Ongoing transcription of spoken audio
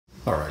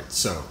Alright,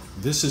 so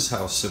this is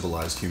how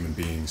civilized human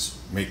beings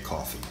make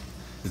coffee.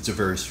 It's a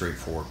very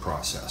straightforward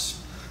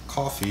process.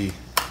 Coffee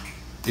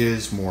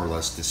is more or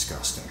less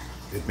disgusting.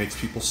 It makes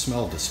people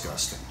smell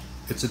disgusting.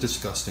 It's a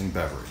disgusting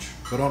beverage.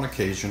 But on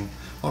occasion,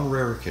 on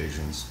rare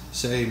occasions,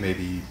 say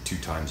maybe 2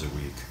 times a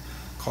week,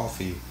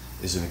 coffee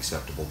is an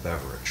acceptable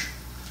beverage.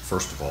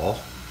 First of all,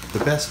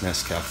 the best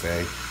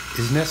Nescafe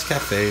is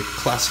Nescafe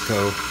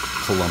Classico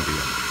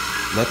Colombian.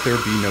 Let there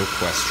be no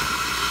question.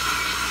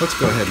 Let's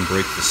go ahead and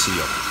break the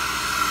seal.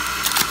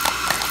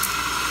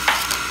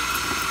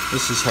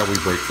 This is how we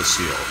break the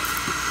seal.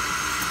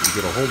 We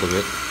get a hold of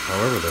it,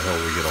 however the hell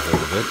we get a hold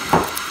of it,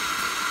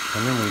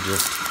 and then we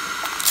just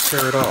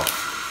tear it off.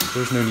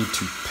 There's no need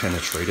to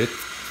penetrate it.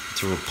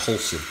 It's a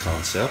repulsive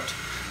concept.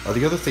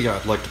 The other thing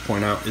I'd like to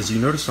point out is you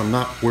notice I'm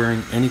not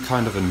wearing any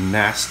kind of a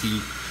nasty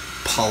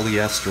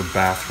polyester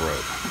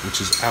bathrobe,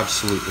 which is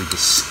absolutely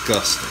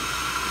disgusting.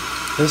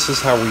 This is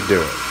how we do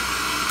it.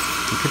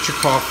 You put your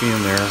coffee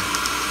in there,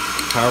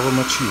 however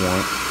much you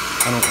want.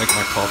 I don't like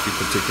my coffee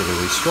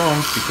particularly strong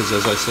because,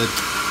 as I said,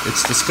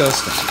 it's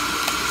disgusting.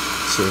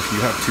 So if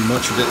you have too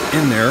much of it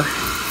in there,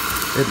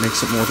 it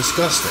makes it more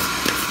disgusting.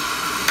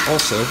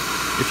 Also,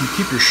 if you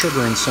keep your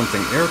sugar in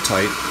something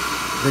airtight,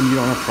 then you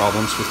don't have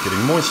problems with getting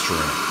moisture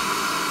in it.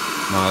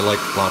 Now, I like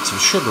lots of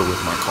sugar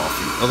with my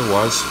coffee.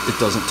 Otherwise, it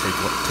doesn't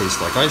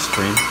taste like ice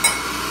cream.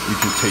 You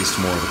can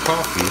taste more of the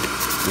coffee,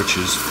 which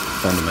is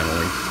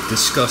fundamentally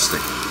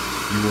disgusting.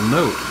 You will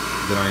note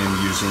that I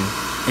am using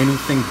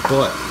anything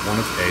but one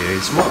of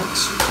AA's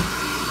mugs,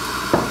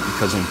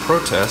 because in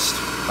protest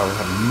I will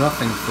have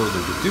nothing further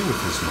to do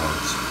with his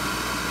mugs.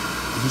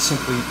 He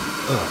simply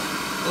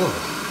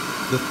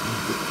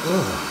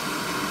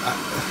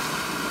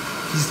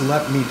he's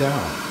let me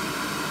down.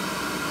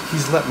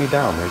 He's let me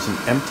down. There's an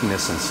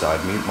emptiness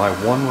inside me. My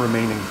one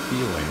remaining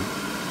feeling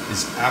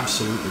is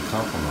absolutely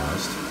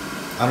compromised.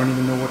 I don't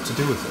even know what to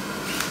do with it.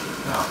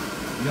 Now,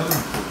 the other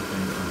important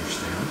thing to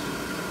understand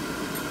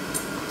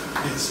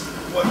is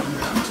what you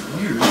have to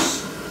use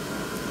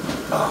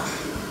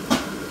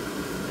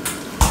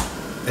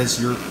as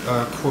your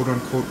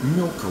quote-unquote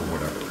milk or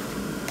whatever.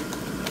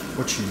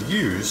 What you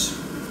use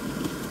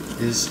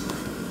is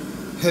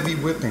heavy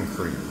whipping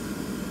cream.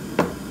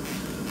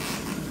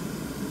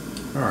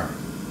 Alright,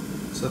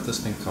 let's let this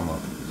thing come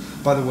up.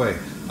 By the way,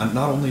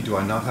 not only do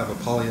I not have a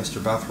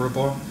polyester bathrobe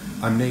on,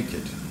 I'm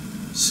naked.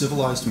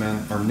 Civilized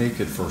men are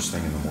naked first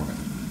thing in the morning.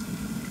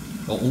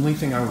 The only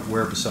thing I would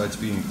wear besides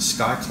being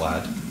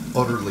sky-clad,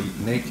 utterly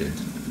naked,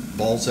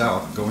 balls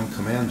out, going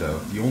commando,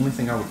 the only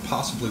thing I would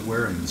possibly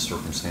wear in these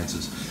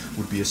circumstances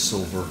would be a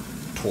silver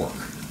torque.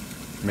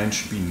 Men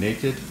should be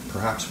naked,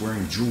 perhaps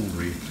wearing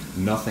jewelry,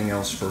 nothing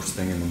else first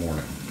thing in the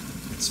morning.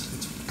 It's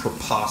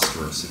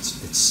preposterous,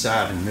 it's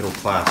sad and middle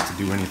class to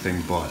do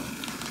anything but.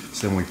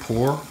 So then we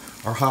pour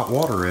our hot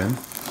water in.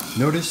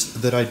 Notice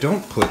that I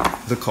don't put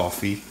the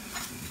coffee,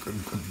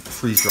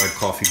 freeze-dried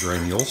coffee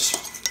granules,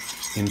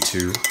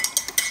 into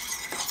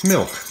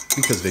milk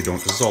because they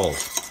don't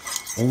dissolve.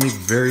 Only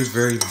very,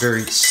 very,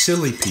 very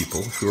silly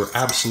people who are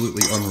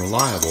absolutely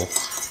unreliable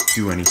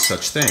do any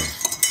such thing.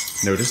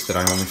 Notice that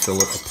I only fill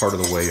it a part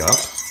of the way up,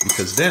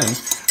 because then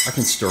I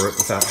can stir it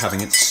without having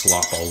it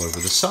slop all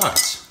over the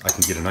sides. I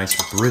can get a nice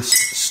brisk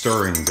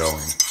stirring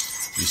going.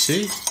 You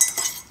see?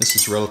 This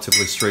is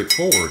relatively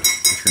straightforward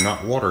if you're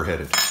not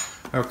water-headed.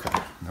 Okay,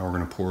 now we're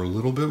going to pour a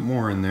little bit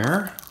more in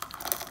there.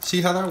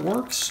 See how that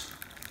works?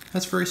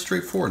 That's very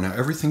straightforward. Now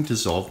everything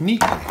dissolved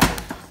neatly.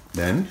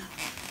 Then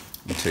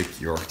you take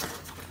your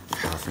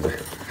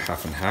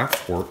half and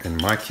half, or in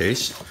my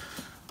case,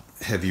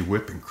 heavy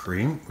whipping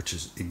cream, which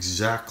is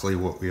exactly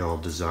what we all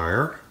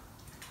desire,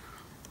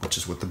 which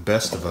is what the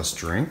best of us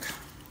drink.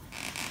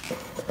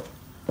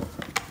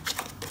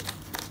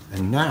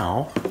 And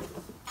now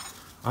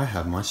I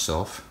have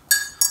myself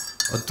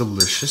a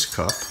delicious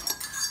cup,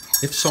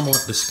 if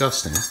somewhat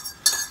disgusting,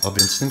 of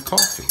instant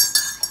coffee.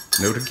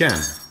 Note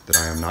again that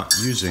I am not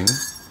using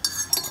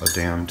a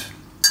damned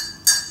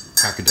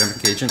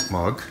academic agent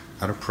mug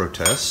out of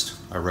protest.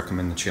 I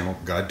recommend the channel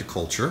Guide to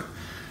Culture.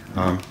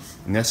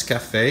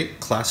 Nescafe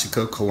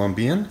Classico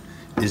Colombian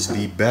is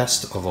the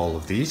best of all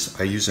of these.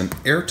 I use an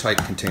airtight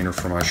container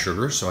for my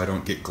sugar so I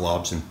don't get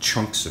globs and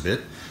chunks of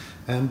it.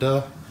 And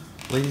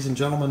ladies and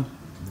gentlemen,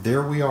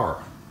 there we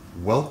are.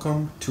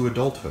 Welcome to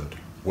adulthood.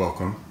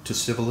 Welcome to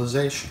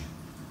civilization.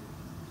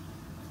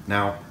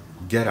 Now,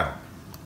 get out.